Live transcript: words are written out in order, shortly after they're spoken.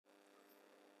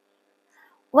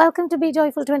Welcome to Be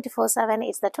Joyful 24/7.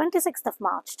 It's the 26th of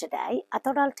March today. I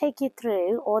thought I'll take you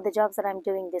through all the jobs that I'm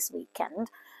doing this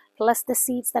weekend, plus the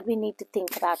seeds that we need to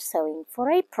think about sowing for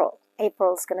April.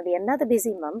 April's going to be another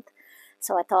busy month,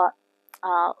 so I thought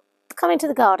I'll come into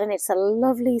the garden. It's a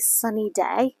lovely sunny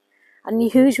day,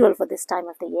 unusual for this time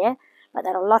of the year, but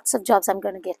there are lots of jobs I'm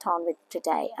going to get on with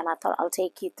today, and I thought I'll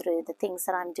take you through the things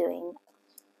that I'm doing.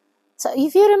 So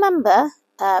if you remember,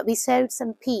 we sowed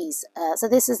some peas. So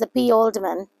this is the pea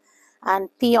alderman and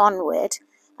pea onward.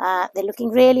 They're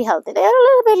looking really healthy. They're a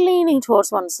little bit leaning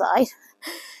towards one side.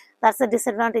 That's the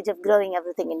disadvantage of growing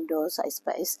everything indoors, I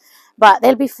suppose. But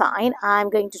they'll be fine.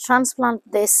 I'm going to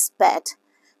transplant this bed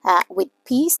with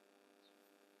peas.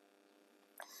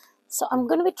 So I'm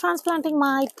going to be transplanting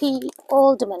my pea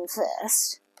alderman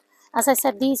first. As I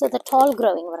said, these are the tall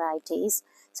growing varieties.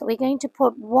 So we're going to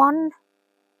put one.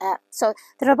 So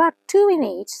there are about 2 in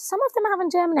each. Some of them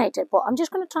haven't germinated, but I'm just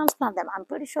going to transplant them. I'm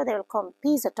pretty sure they will come.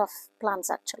 Peas are tough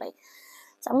plants, actually.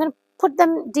 So I'm going to put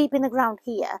them deep in the ground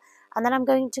here, and then I'm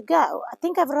going to go. I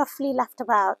think I've roughly left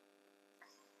about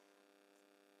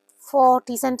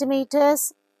 40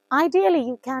 centimeters. Ideally,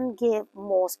 you can give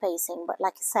more spacing, but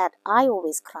like I said, I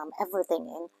always cram everything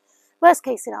in. Worst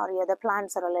case scenario, the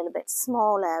plants are a little bit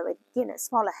smaller with,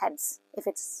 smaller heads, if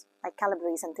it's like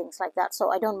calabrese and things like that.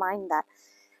 So I don't mind that,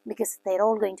 because they're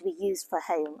all going to be used for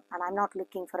home, and I'm not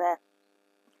looking for a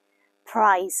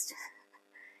prized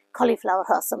cauliflower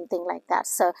or something like that.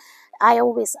 So I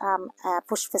always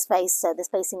push for space, so the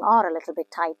spacing are a little bit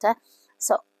tighter.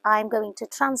 So I'm going to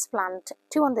transplant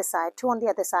 2 on this side, 2 on the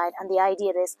other side, and the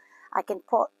idea is I can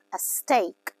put a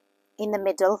stake in the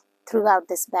middle throughout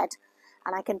this bed,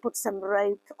 and I can put some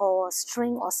rope or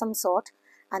string or some sort,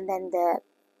 and then the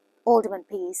alderman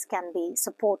peas can be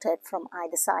supported from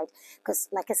either side, because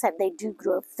like I said, they do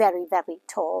grow very, very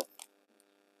tall.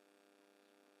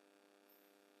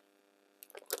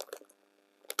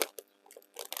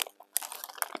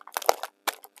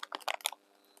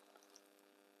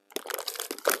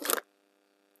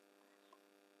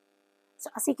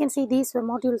 So as you can see, these were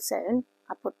module sown.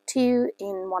 I put 2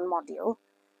 in one module,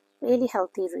 really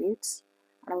healthy roots,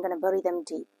 and I'm going to bury them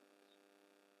deep.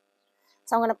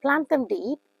 So I'm going to plant them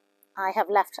deep. I have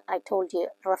left, I told you,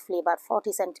 roughly about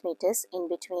 40 centimeters in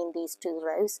between these 2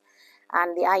 rows,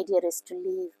 and the idea is to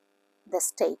leave the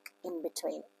stake in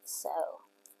between. So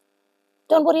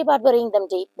don't worry about burying them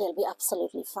deep, they'll be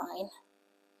absolutely fine.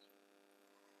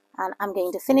 And I'm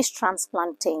going to finish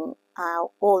transplanting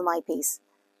all my peas.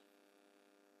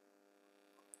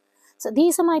 So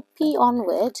these are my pea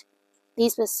onward.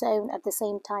 These were sown at the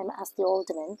same time as the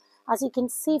alderman. As you can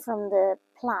see from the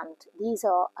plant, these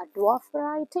are a dwarf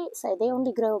variety, so they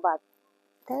only grow about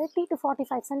 30 to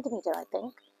 45 centimeter, I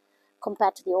think,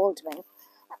 compared to the alderman.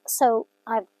 So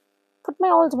I've put my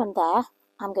alderman there.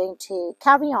 I'm going to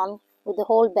carry on with the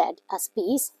whole bed as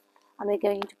peas, and we're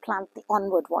going to plant the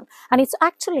onward one. And it's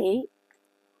actually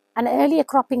an earlier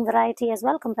cropping variety as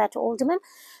well compared to alderman.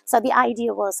 So the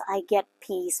idea was I get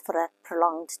peas for a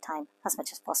prolonged time, as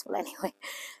much as possible anyway.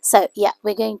 So yeah,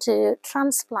 we're going to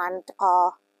transplant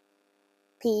our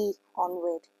pea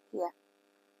onward here.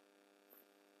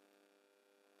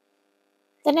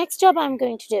 The next job I'm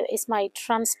going to do is my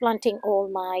transplanting all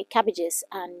my cabbages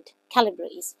and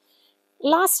calabrese.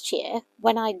 Last year,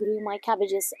 when I grew my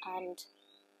cabbages and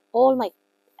all my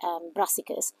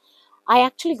brassicas, I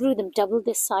actually grew them double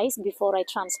this size before I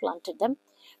transplanted them.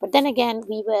 But then again,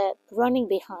 we were running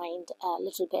behind a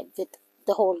little bit with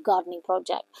the whole gardening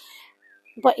project.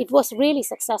 But it was really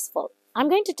successful. I'm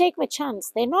going to take my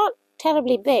chance. They're not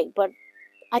terribly big, but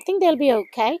I think they'll be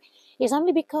okay. It's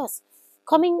only because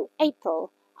coming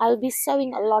April, I'll be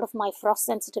sowing a lot of my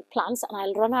frost-sensitive plants, and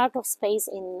I'll run out of space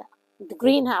in the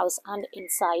greenhouse and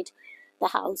inside the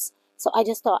house. So I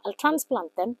just thought I'll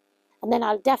transplant them, and then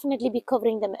I'll definitely be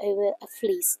covering them over a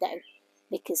fleece though,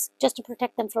 because just to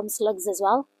protect them from slugs as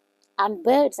well, and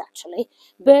birds actually.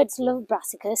 Birds love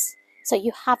brassicas, so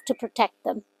you have to protect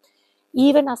them.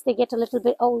 Even as they get a little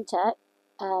bit older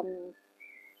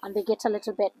and they get a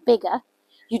little bit bigger,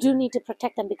 you do need to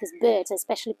protect them, because birds,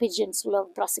 especially pigeons,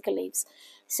 love brassica leaves.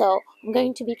 So I'm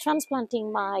going to be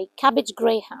transplanting my cabbage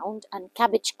greyhound and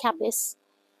cabbage cabbis,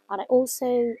 and I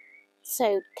also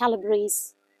sowed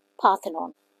calabrese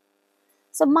parthenon.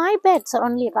 So my beds are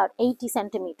only about 80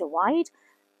 centimeter wide.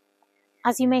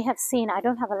 As you may have seen, I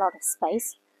don't have a lot of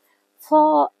space.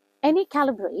 For any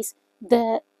calabrese,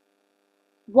 the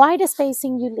wider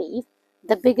spacing you leave,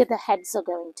 the bigger the heads are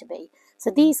going to be. So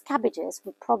these cabbages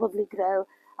would probably grow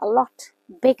a lot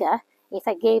bigger if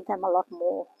I gave them a lot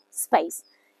more space.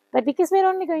 But because we're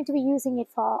only going to be using it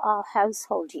for our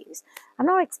household use, I'm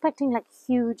not expecting like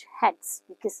huge heads,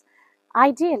 because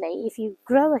ideally, if you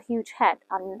grow a huge head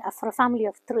and for a family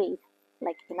of 3,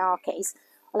 like in our case,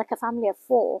 or like a family of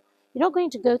 4, you're not going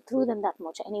to go through them that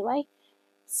much anyway.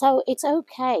 So it's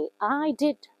okay. I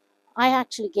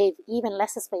actually gave even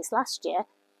lesser space last year,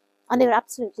 and they were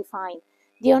absolutely fine.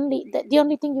 The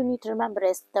only thing you need to remember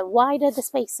is the wider the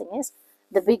spacing is,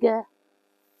 the bigger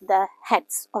the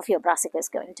heads of your brassica is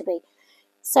going to be.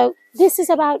 So this is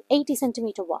about 80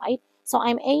 centimeter wide. So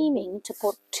I'm aiming to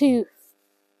put 2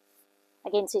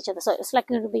 against each other. So it's like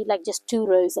going to be like just 2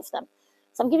 rows of them.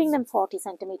 So I'm giving them 40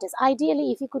 centimeters.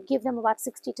 Ideally, if you could give them about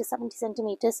 60 to 70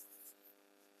 centimeters,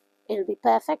 it'll be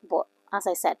perfect. But as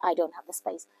I said, I don't have the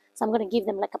space. So I'm going to give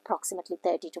them like approximately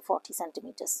 30 to 40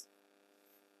 centimeters.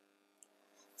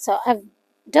 So I've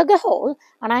dug a hole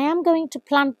and I am going to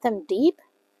plant them deep.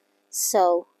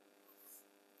 So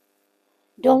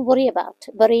don't worry about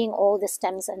burying all the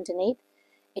stems underneath.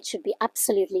 It should be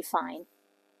absolutely fine.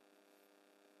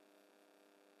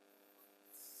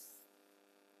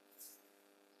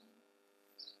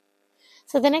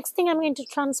 So the next thing I'm going to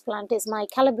transplant is my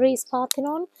calabrese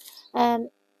Parthenon.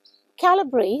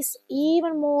 Calabrese,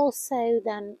 even more so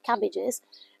than cabbages,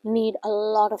 need a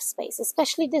lot of space.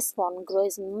 Especially this one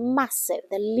grows massive.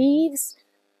 The leaves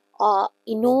are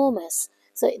enormous.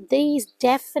 So these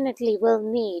definitely will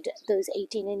need those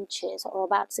 18 inches or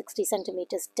about 60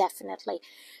 centimeters definitely.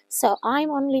 So I'm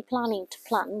only planning to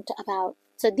plant about,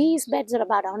 so these beds are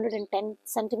about 110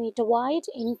 centimeter wide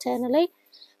internally.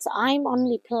 So I'm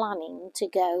only planning to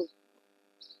go,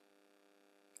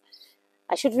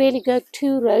 I should really go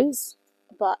 2 rows,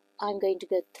 but I'm going to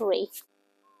go 3.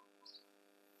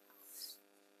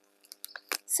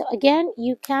 So again,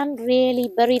 you can really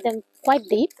bury them quite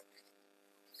deep.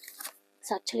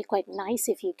 It's actually quite nice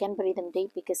if you can bury them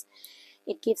deep, because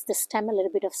it gives the stem a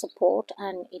little bit of support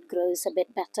and it grows a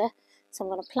bit better. So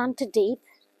I'm going to plant it deep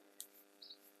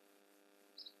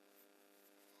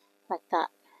like that,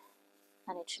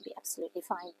 and it should be absolutely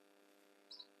fine.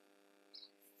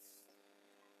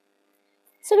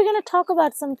 So we're going to talk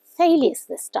about some failures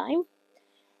this time.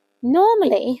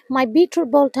 Normally, my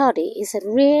beetroot boltardi is a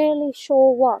really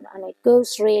sure one and it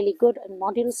goes really good in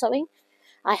module sowing.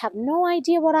 I have no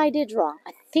idea what I did wrong.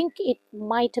 I think it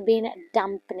might have been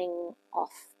dampening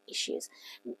off issues.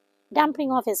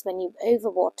 Dampening off is when you've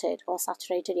overwatered or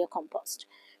saturated your compost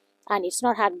and it's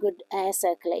not had good air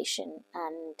circulation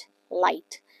and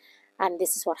light, and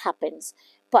this is what happens.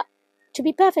 But to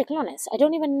be perfectly honest, I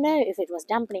don't even know if it was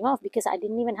dampening off, because I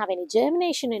didn't even have any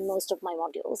germination in most of my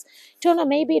modules. Don't know,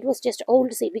 maybe it was just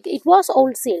old seed. It was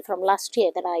old seed from last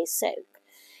year that I sowed,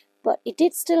 but it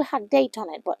did still have date on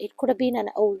it, but it could have been an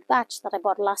old batch that I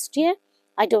bought last year.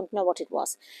 I don't know what it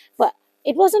was, but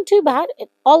it wasn't too bad.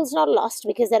 All's not lost,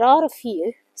 because there are a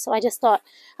few. So I just thought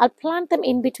I'll plant them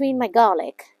in between my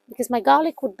garlic, because my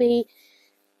garlic would be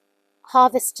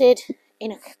harvested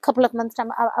in a couple of months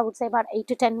time. I would say about 8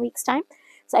 to 10 weeks time.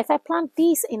 So if I plant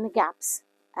these in the gaps,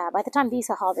 by the time these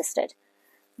are harvested,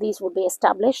 these will be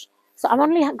established. So I'm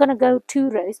only going to go 2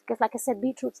 rows, because like I said,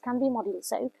 beetroots can be module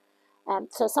sowed.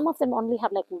 So some of them only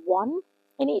have like 1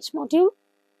 in each module.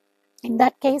 In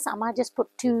that case, I might just put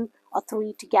 2 or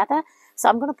 3 together. So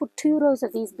I'm going to put 2 rows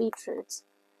of these beetroots,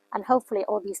 and hopefully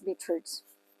all these beetroots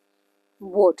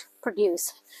would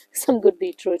produce some good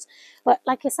beetroots. But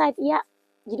like I said, yeah,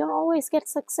 you don't always get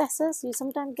successes. You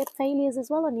sometimes get failures as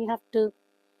well, and you have to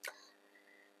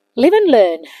live and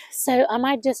learn. So I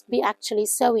might just be actually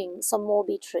sowing some more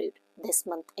beetroot this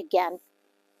month again.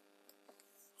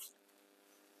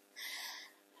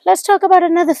 Let's talk about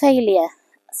another failure.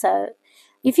 So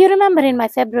if you remember, in my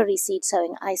February seed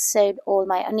sowing, I sowed all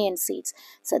my onion seeds.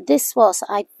 So this was,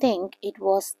 I think it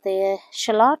was the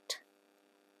shallot.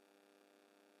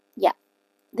 Yeah,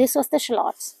 this was the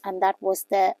shallots, and that was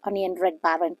the onion red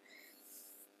baron.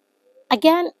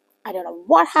 Again, I don't know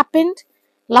what happened.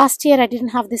 Last year I didn't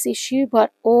have this issue,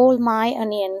 but all my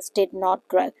onions did not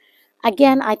grow.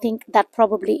 Again, I think that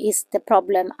probably is the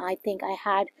problem. I think I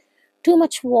had too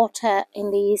much water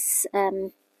in these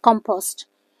compost,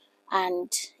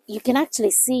 and you can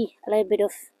actually see a little bit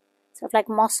of sort of like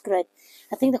moss growth.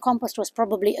 I think the compost was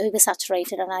probably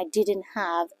oversaturated and I didn't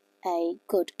have a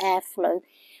good airflow.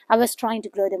 I was trying to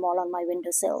grow them all on my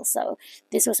windowsill, so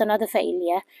this was another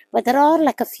failure. But there are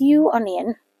like a few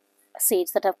onion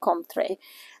seeds that have come through.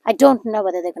 I don't know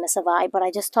whether they're going to survive, but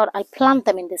I just thought I'll plant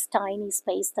them in this tiny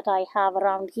space that I have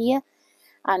around here,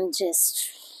 and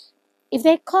just, if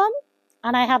they come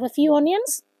and I have a few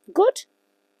onions, good.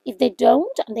 If they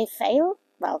don't and they fail,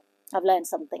 well, I've learned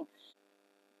something.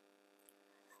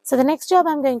 So the next job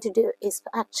I'm going to do is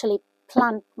actually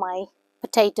plant my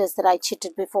potatoes that I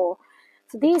chitted before.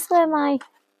 So these were my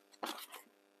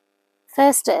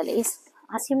first earlies.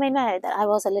 As you may know that I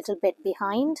was a little bit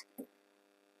behind.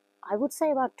 I would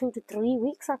say about 2 to 3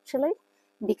 weeks actually,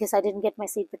 because I didn't get my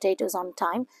seed potatoes on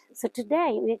time. So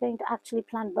today we're going to actually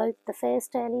plant both the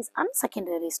first earlies and second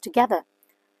earlies together.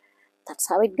 That's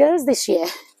how it goes this year.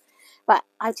 But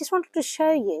I just wanted to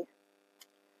show you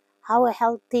how a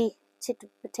healthy chitted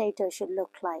potato should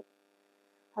look like.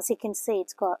 As you can see,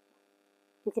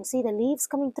 you can see the leaves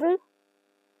coming through,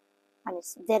 and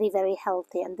it's very, very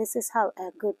healthy. And this is how a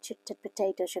good chitted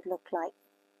potato should look like.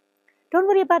 Don't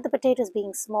worry about the potatoes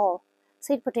being small.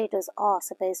 Sweet potatoes are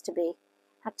supposed to be,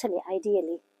 actually,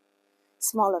 ideally,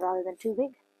 smaller rather than too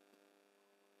big.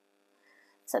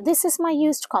 So this is my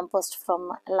used compost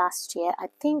from last year. I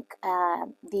think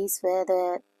these were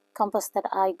the compost that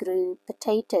I grew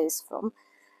potatoes from,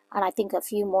 and I think a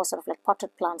few more sort of like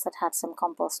potted plants that had some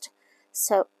compost.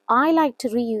 So I like to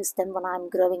reuse them when I'm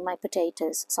growing my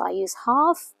potatoes. So I use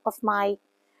half of my,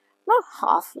 not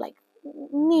half, like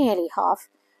nearly half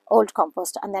old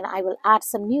compost, and then I will add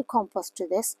some new compost to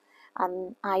this,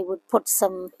 and I would put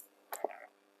some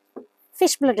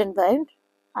fish blood and bone,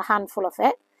 a handful of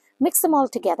it, mix them all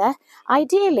together.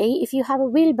 Ideally, if you have a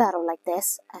wheelbarrow like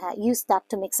this, use that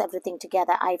to mix everything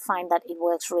together. I find that it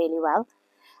works really well.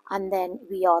 And then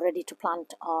we are ready to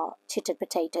plant our chitted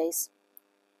potatoes.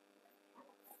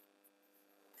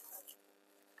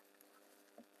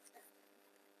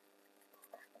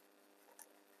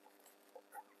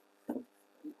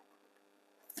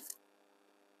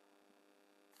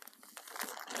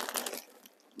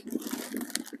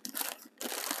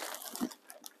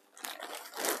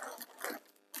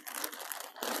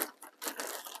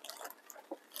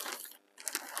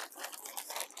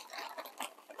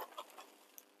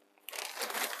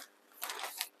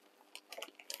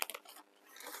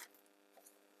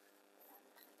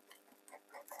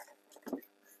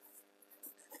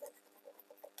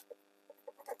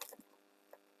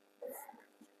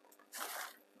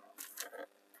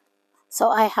 So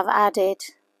I have added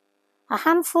a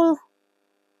handful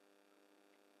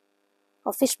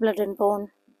of fish blood and bone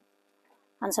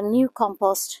and some new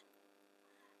compost.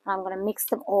 I'm going to mix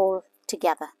them all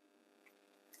together.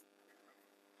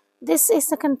 This is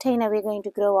the container we're going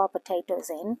to grow our potatoes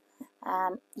in.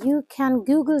 You can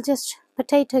Google just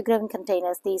potato growing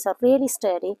containers. These are really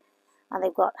sturdy and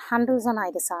they've got handles on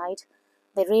either side.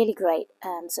 They're really great.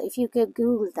 So if you could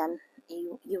Google them,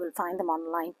 you will find them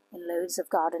online in loads of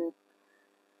garden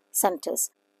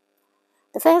centers.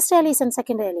 The first earlies and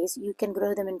second earlies, you can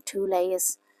grow them in 2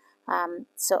 layers.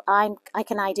 So I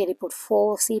can ideally put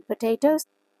 4 seed potatoes.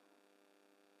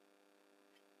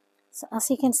 So as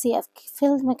you can see, I've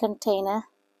filled my container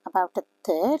about a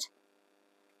third,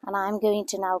 and I'm going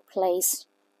to now place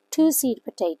 2 seed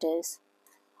potatoes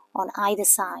on either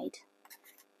side.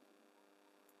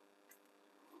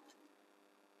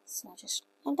 So just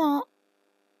like that.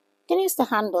 You can use the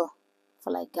handle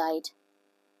for like guide,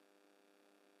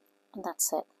 and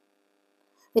that's it,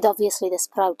 with obviously the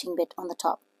sprouting bit on the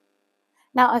top.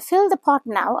 Now I filled the pot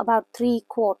now about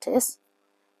 3/4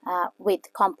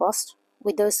 with compost,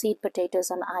 with those seed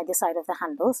potatoes on either side of the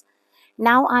handles.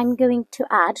 Now I'm going to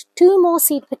add 2 more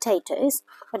seed potatoes,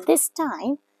 but this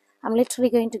time I'm literally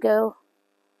going to go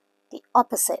the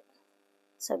opposite.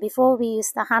 So before we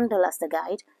use the handle as the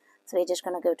guide, so we're just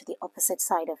going to go to the opposite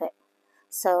side of it.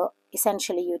 So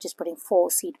essentially you're just putting 4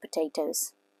 seed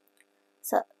potatoes.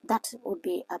 So that would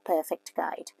be a perfect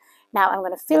guide. Now I'm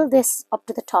going to fill this up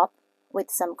to the top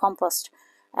with some compost,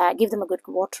 give them a good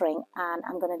watering, and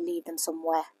I'm going to leave them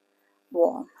somewhere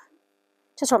warm,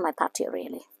 just on my patio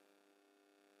really.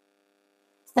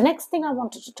 The next thing I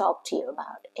wanted to talk to you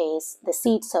about is the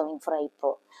seed sowing for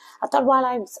April. I thought while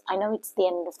I know it's the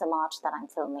end of the March that I'm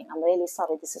filming, I'm really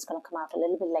sorry this is going to come out a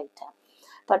little bit later.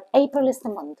 But April is the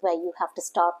month where you have to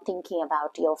start thinking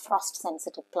about your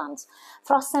frost-sensitive plants.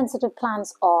 Frost-sensitive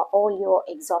plants are all your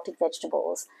exotic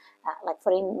vegetables. Like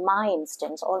for in my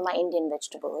instance, all my Indian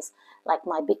vegetables, like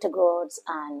my bitter gourds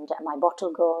and my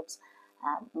bottle gourds,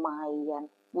 my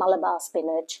Malabar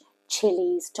spinach,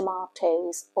 chilies,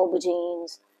 tomatoes,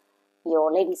 aubergines,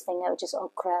 your lady's finger, which is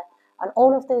okra, and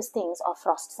all of those things are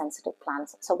frost-sensitive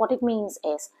plants. So what it means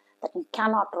is that you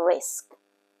cannot risk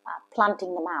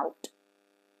planting them out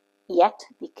yet,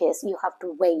 because you have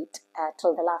to wait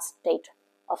till the last date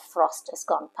of frost has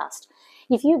gone past.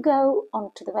 If you go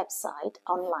onto the website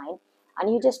online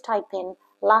and you just type in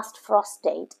last frost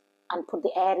date and put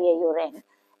the area you're in,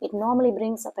 it normally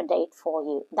brings up a date for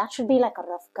you. That should be like a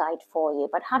rough guide for you.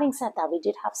 But having said that, we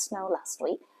did have snow last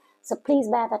week, So please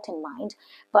bear that in mind.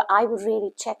 But I would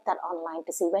really check that online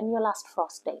to see when your last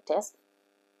frost date is.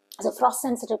 So frost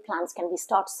sensitive plants can be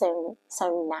start sowing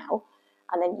now,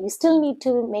 and then you still need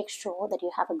to make sure that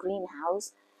you have a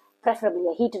greenhouse, preferably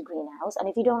a heated greenhouse. And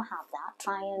if you don't have that,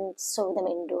 try and sow them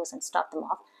indoors and start them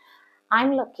off.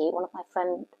 I'm lucky, one of my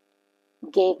friends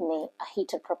gave me a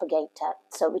heated propagator,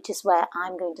 so which is where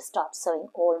I'm going to start sowing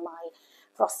all my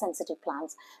frost sensitive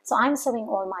plants. So I'm sowing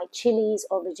all my chilies,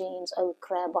 aubergines,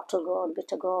 okra, bottle gourd,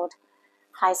 bitter gourd,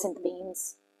 hyacinth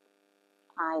beans.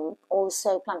 I'm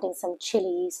also planting some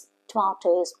chilies,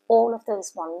 tomatoes. All of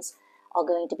those ones are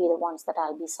going to be the ones that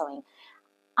I'll be sowing.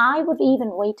 I would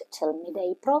even wait till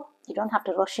mid-April. You don't have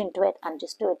to rush into it and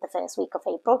just do it the first week of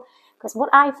April, because what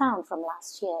I found from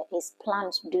last year is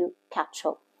plants do catch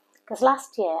up. Because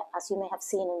last year, as you may have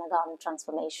seen in a garden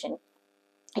transformation,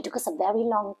 it took us a very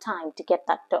long time to get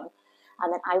that done.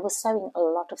 And then I was sowing a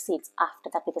lot of seeds after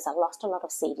that because I lost a lot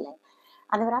of seedling.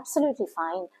 And they were absolutely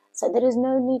fine. So there is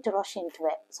no need to rush into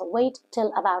it. So wait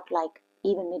till about like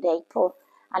even mid-April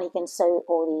and you can sow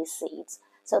all these seeds.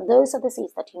 So those are the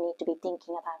seeds that you need to be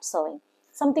thinking about sowing.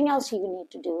 Something else you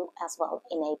need to do as well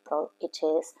in April, it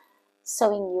is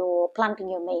planting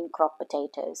your main crop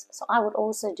potatoes. So I would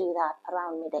also do that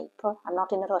around mid-April. I'm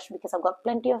not in a rush because I've got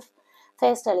plenty of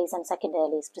first earlies and second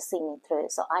earlies to see me through.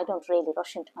 So I don't really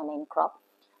rush into my main crop.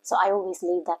 So I always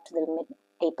leave that to the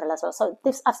mid-April as well. So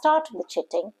I've started the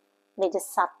chitting. They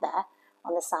just sat there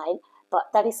on the side. But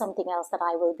that is something else that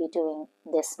I will be doing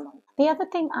this month. The other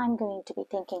thing I'm going to be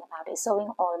thinking about is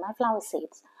sowing all my flower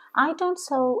seeds. I don't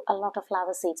sow a lot of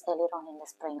flower seeds earlier on in the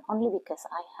spring, only because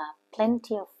I have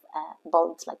plenty of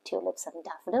bulbs like tulips and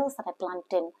daffodils that I plant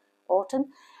in autumn,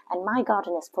 and my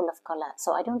garden is full of colour,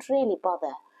 so I don't really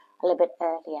bother a little bit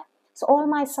earlier. So all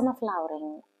my summer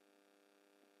flowering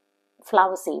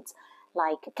flower seeds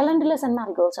like calendulas and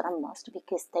marigolds are a must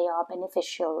because they are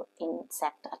beneficial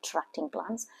insect attracting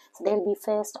plants. So they'll be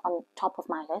first on top of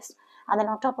my list. And then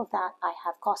on top of that, I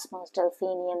have cosmos,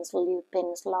 delphiniums,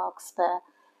 lupins, larkspur,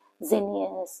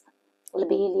 zinnias,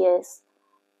 lobelias,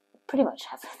 pretty much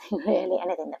everything really,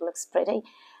 anything that looks pretty,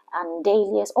 and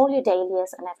dahlias, all your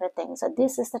dahlias and everything. So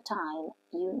this is the time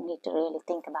you need to really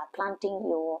think about planting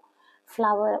your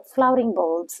flowering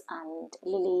bulbs and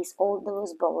lilies, all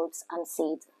those bulbs and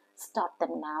seeds. Start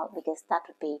them now because that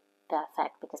would be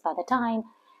perfect, because by the time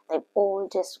they've all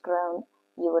just grown,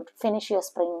 you would finish your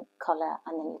spring color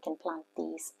and then you can plant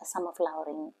these summer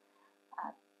flowering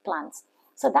plants.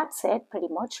 So that's it pretty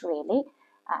much really.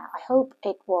 I hope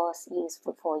it was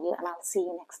useful for you, and I'll see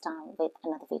you next time with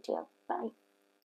another video. Bye.